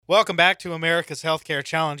Welcome back to America's Healthcare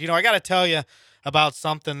Challenge. I got to tell you about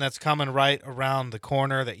something that's coming right around the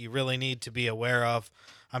corner that you really need to be aware of.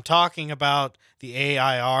 I'm talking about the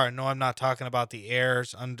AIR. And no, I'm not talking about the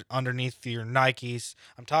airs underneath your Nikes.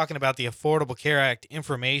 I'm talking about the Affordable Care Act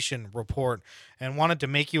information report and wanted to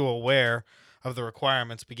make you aware of the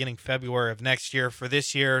requirements beginning February of next year for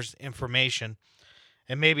this year's information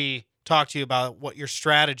and maybe talk to you about what your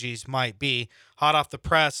strategies might be. Hot off the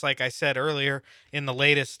press, like I said earlier, in the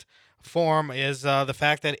latest form is the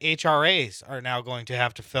fact that HRAs are now going to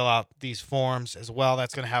have to fill out these forms as well.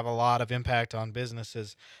 That's going to have a lot of impact on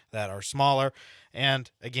businesses that are smaller. And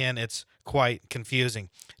again, it's quite confusing.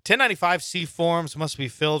 1095C forms must be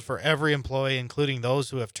filled for every employee, including those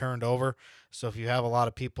who have turned over. So if you have a lot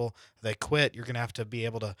of people that quit, you're going to have to be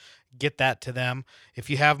able to get that to them. If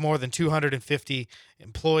you have more than 250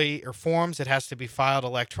 employee or forms, it has to be filed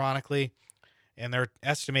electronically. And they're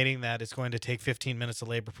estimating that it's going to take 15 minutes of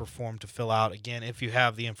labor per form to fill out, again, if you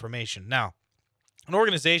have the information. Now, an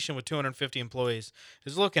organization with 250 employees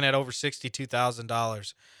is looking at over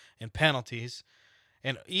 $62,000 in penalties.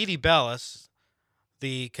 And Edie Bellis,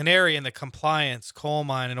 the canary in the compliance coal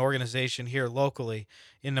mine and organization here locally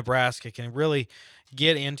in Nebraska, can really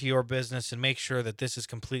get into your business and make sure that this is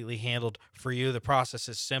completely handled for you. The process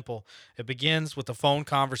is simple. It begins with a phone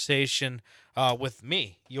conversation with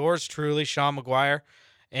me, yours truly, Sean McGuire,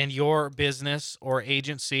 and your business or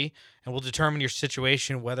agency, and we'll determine your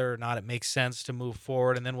situation, whether or not it makes sense to move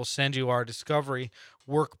forward, and then we'll send you our discovery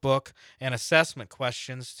workbook and assessment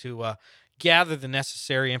questions to gather the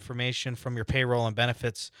necessary information from your payroll and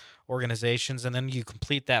benefits organizations, and then you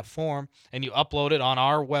complete that form and you upload it on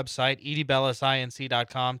our website,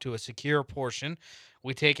 edibellisinc.com, to a secure portion.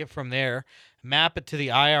 We take it from there, map it to the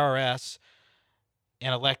IRS,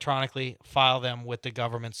 and electronically file them with the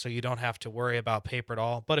government so you don't have to worry about paper at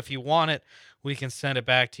all. But if you want it, we can send it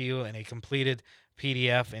back to you in a completed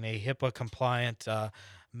PDF in a HIPAA-compliant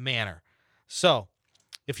manner. So,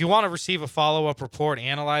 if you want to receive a follow-up report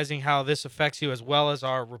analyzing how this affects you as well as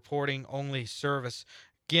our reporting-only service,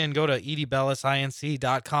 again, go to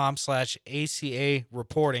edibellisinc.com/ACA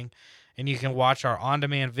reporting, and you can watch our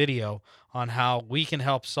on-demand video on how we can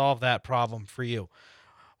help solve that problem for you.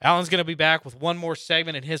 Alan's going to be back with one more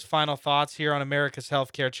segment and his final thoughts here on America's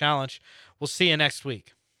Healthcare Challenge. We'll see you next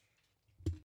week.